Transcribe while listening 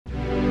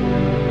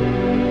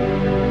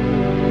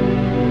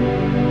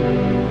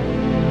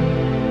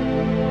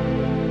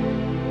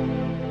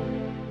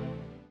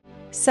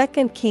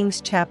2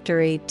 Kings chapter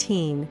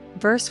 18,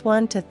 verse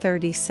 1 to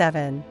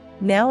 37.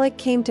 Now it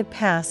came to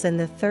pass in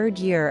the 3rd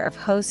year of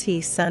Hoshea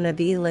son of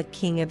Elah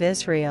king of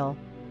Israel,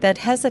 that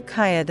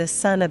Hezekiah the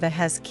son of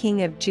Ahaz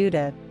king of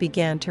Judah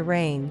began to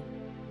reign.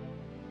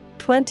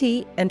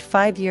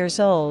 25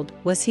 years old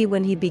was he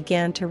when he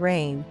began to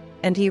reign,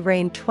 and he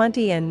reigned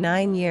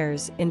 29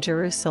 years in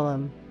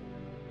Jerusalem.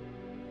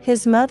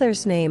 His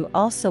mother's name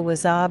also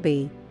was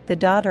Abi, the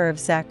daughter of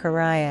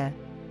Zechariah,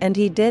 and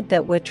he did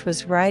that which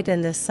was right in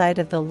the sight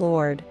of the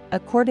Lord,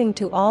 according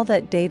to all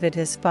that David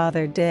his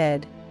father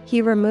did.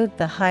 He removed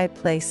the high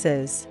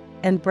places,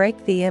 and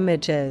brake the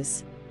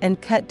images, and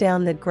cut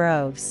down the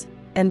groves,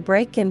 and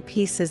brake in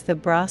pieces the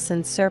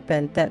brazen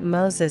serpent that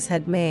Moses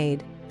had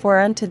made, for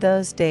unto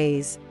those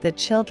days the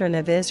children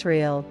of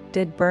Israel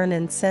did burn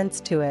incense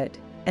to it,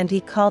 and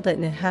he called it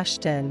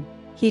Nehushtan.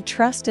 He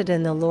trusted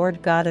in the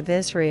Lord God of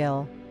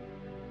Israel.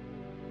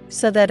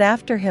 So that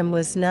after him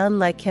was none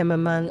like him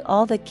among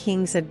all the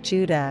kings of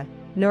Judah,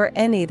 nor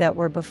any that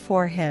were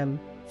before him,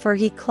 for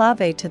he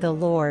clave to the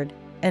Lord,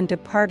 and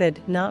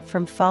departed not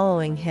from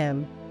following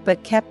him,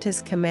 but kept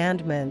his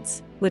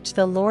commandments, which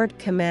the Lord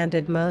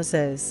commanded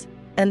Moses.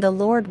 And the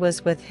Lord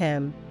was with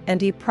him,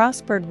 and he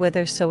prospered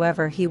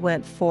whithersoever he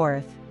went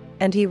forth.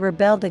 And he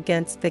rebelled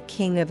against the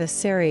king of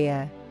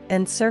Assyria,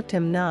 and served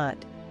him not.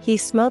 He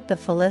smote the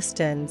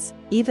Philistines,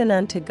 even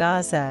unto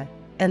Gaza,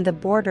 and the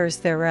borders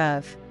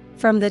thereof,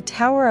 from the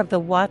tower of the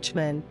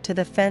watchman to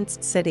the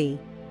fenced city.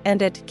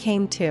 And it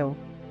came to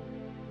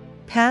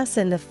pass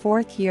in the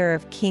 4th year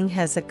of King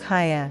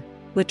Hezekiah,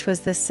 which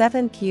was the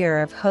 7th year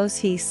of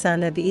Hoshea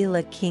son of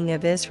Elah king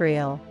of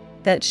Israel,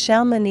 that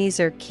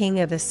Shalmaneser king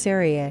of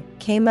Assyria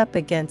came up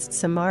against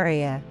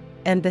Samaria,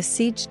 and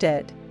besieged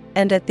it,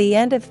 and at the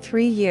end of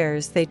 3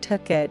 years they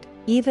took it,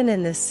 even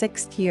in the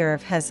 6th year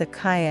of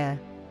Hezekiah.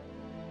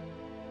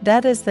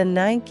 That is the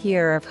 9th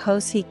year of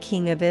Hoshea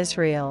king of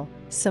Israel,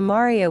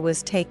 Samaria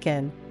was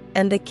taken,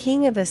 and the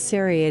king of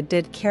Assyria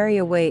did carry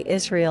away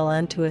Israel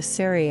unto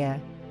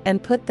Assyria,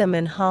 and put them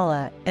in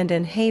Hala and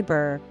in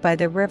Habor by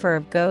the river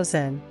of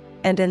Gozan,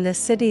 and in the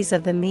cities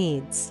of the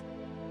Medes.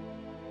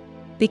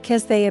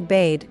 Because they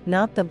obeyed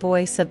not the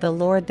voice of the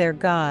Lord their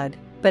God,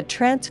 but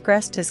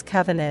transgressed his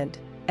covenant,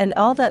 and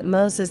all that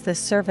Moses the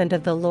servant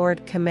of the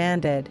Lord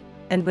commanded,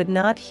 and would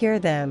not hear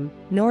them,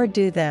 nor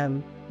do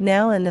them.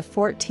 Now in the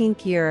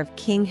 14th year of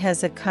King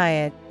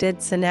Hezekiah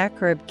did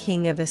Sennacherib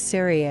king of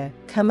Assyria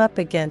come up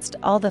against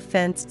all the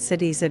fenced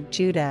cities of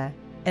Judah,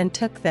 and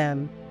took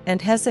them.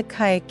 And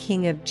Hezekiah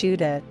king of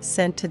Judah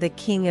sent to the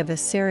king of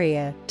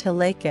Assyria to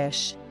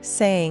Lachish,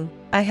 saying,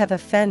 I have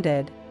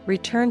offended,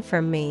 return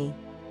from me.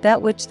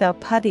 That which thou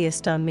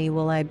puttiest on me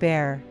will I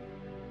bear.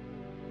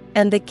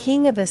 And the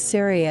king of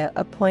Assyria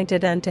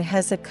appointed unto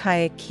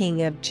Hezekiah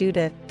king of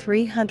Judah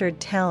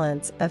 300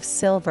 talents of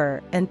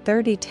silver and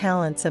 30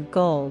 talents of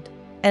gold.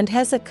 And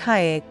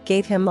Hezekiah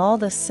gave him all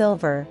the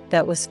silver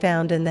that was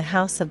found in the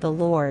house of the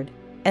Lord,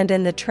 and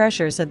in the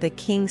treasures of the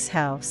king's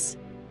house.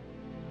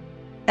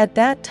 At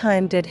that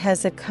time did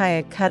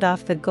Hezekiah cut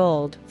off the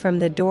gold from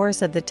the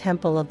doors of the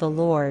temple of the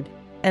Lord,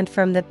 and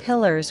from the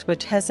pillars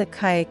which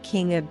Hezekiah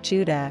king of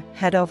Judah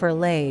had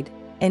overlaid,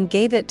 and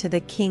gave it to the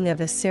king of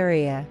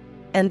Assyria.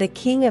 And the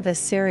king of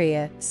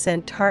Assyria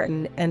sent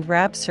Tartan and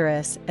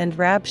Rabsaris and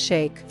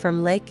Rabshakeh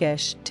from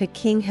Lachish to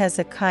King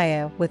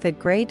Hezekiah with a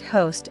great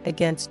host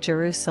against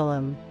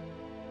Jerusalem.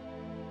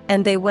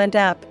 And they went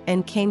up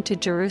and came to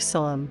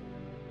Jerusalem.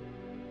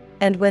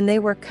 And when they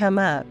were come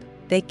up,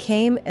 they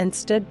came and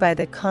stood by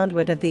the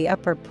conduit of the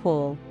upper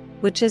pool,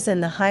 which is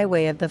in the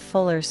highway of the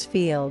fuller's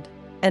field.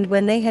 And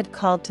when they had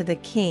called to the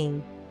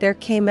king, there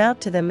came out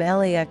to them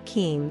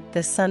Eliakim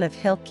the son of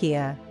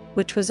Hilkiah,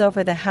 which was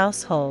over the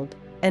household,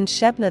 and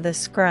Shebna the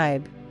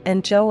scribe,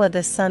 and Joah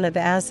the son of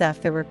Asaph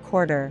the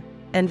recorder.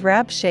 And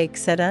Rabshakeh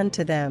said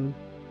unto them,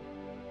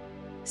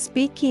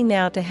 Speak ye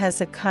now to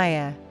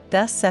Hezekiah,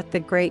 thus saith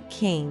the great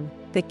king,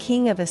 the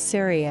king of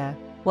Assyria,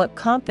 What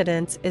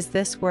confidence is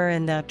this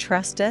wherein thou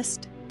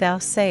trustest? Thou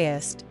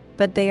sayest,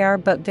 but they are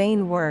but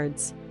vain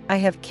words, I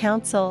have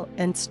counsel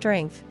and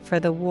strength for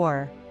the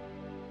war.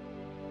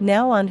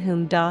 Now on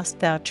whom dost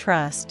thou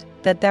trust,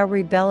 that thou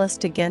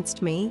rebellest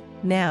against me?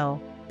 Now,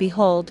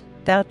 behold,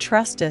 thou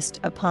trustest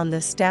upon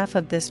the staff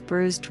of this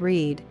bruised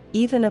reed,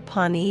 even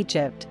upon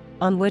Egypt,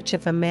 on which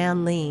if a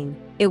man lean,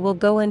 it will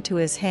go into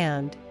his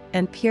hand,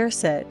 and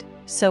pierce it.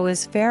 So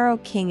is Pharaoh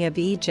king of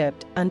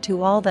Egypt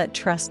unto all that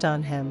trust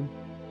on him.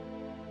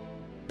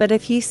 But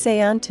if ye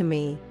say unto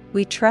me,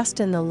 We trust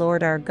in the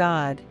Lord our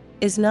God,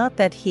 is not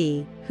that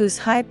he, whose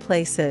high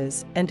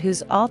places and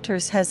whose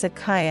altars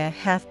Hezekiah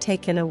hath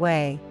taken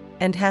away,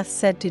 and hath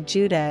said to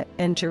Judah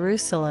and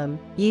Jerusalem,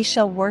 Ye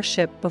shall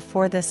worship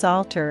before this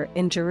altar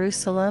in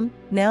Jerusalem?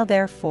 Now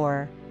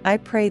therefore, I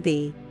pray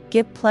thee,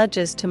 give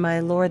pledges to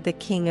my lord the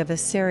king of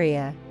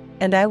Assyria,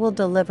 and I will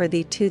deliver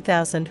thee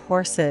 2,000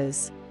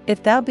 horses,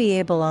 if thou be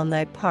able on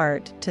thy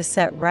part to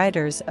set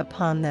riders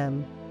upon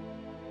them.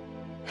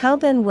 How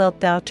then wilt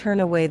thou turn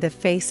away the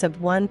face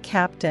of one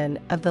captain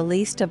of the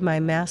least of my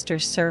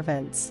master's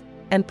servants,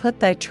 and put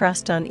thy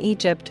trust on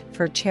Egypt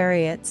for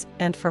chariots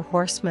and for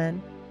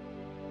horsemen?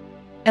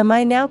 Am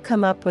I now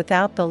come up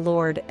without the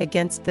Lord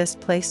against this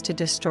place to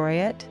destroy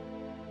it?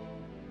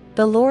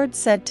 The Lord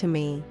said to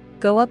me,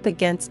 Go up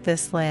against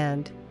this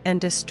land,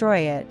 and destroy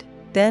it.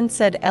 Then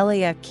said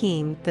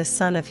Eliakim the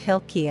son of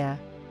Hilkiah,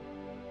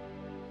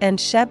 and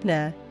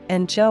Shebna,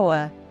 and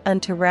Joah,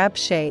 unto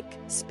Rabshake,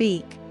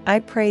 Speak, I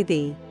pray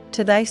thee,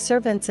 to thy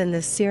servants in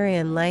the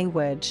Syrian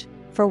language,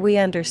 for we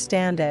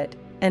understand it,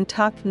 and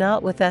talk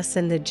not with us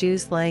in the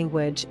Jews'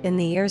 language in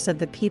the ears of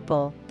the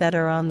people that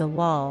are on the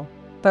wall.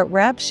 But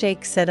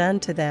Rabshake said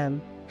unto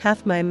them,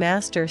 Hath my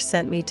master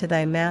sent me to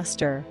thy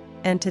master,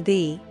 and to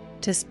thee,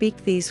 to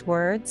speak these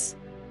words?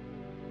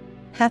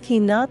 Hath he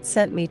not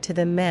sent me to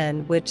the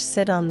men which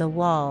sit on the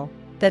wall,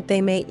 that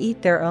they may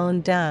eat their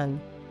own dung,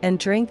 and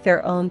drink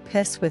their own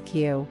piss with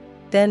you?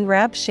 Then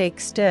Rabshake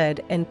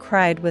stood and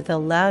cried with a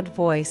loud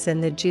voice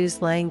in the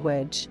Jews'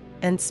 language,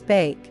 and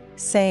spake,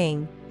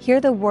 saying, Hear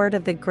the word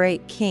of the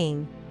great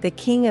king, the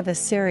king of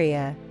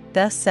Assyria.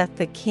 Thus saith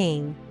the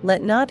king,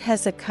 Let not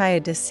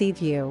Hezekiah deceive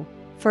you,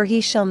 for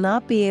he shall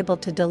not be able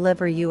to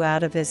deliver you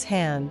out of his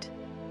hand.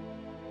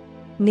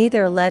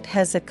 Neither let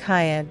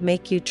Hezekiah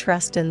make you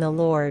trust in the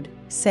Lord,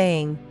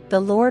 saying, The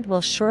Lord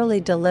will surely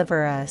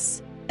deliver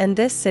us, and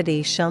this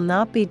city shall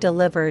not be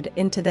delivered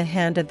into the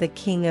hand of the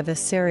king of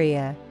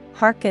Assyria.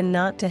 Hearken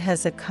not to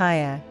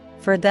Hezekiah,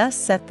 for thus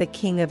saith the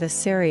king of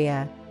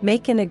Assyria,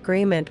 Make an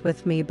agreement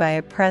with me by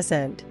a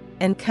present,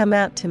 and come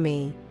out to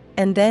me,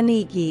 and then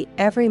eat ye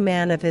every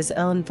man of his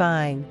own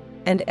vine,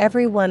 and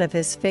every one of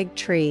his fig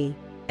tree,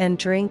 and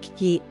drink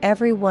ye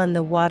every one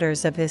the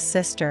waters of his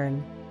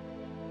cistern,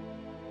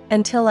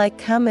 until I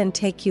come and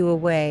take you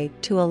away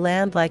to a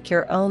land like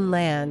your own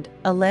land,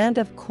 a land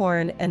of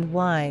corn and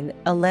wine,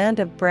 a land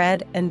of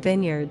bread and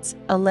vineyards,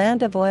 a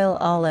land of oil,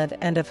 olive,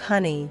 and of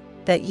honey,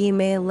 that ye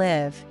may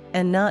live,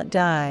 and not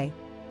die.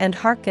 And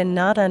hearken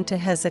not unto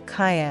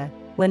Hezekiah,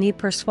 when he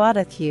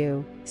persuadeth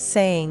you,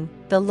 saying,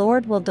 The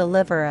Lord will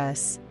deliver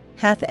us.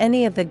 Hath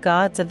any of the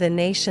gods of the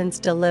nations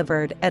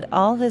delivered at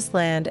all his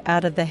land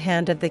out of the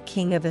hand of the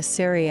king of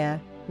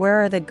Assyria?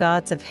 Where are the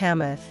gods of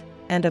Hamath,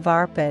 and of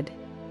Arpad?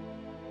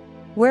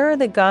 Where are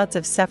the gods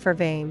of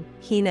Sepharvaim,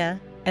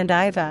 Hena, and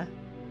Ivah?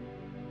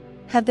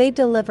 Have they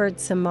delivered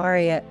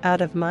Samaria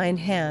out of mine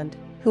hand?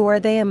 Who are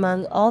they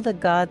among all the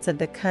gods of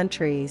the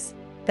countries,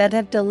 that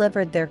have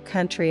delivered their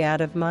country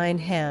out of mine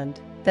hand,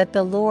 that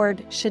the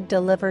Lord should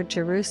deliver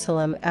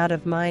Jerusalem out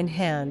of mine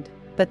hand?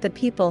 But the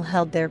people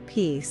held their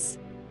peace,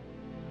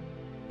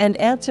 and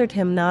answered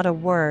him not a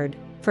word,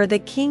 for the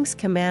king's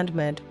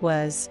commandment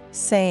was,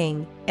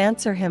 saying,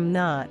 Answer him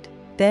not.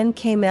 Then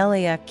came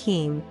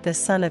Eliakim the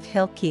son of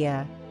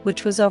Hilkiah,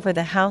 which was over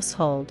the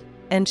household,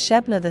 and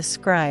Shebna the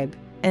scribe,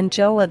 and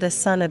Joah the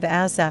son of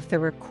Asaph the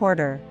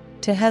recorder,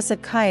 to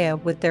Hezekiah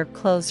with their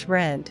clothes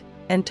rent,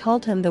 and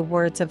told him the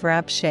words of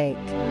Rabshake.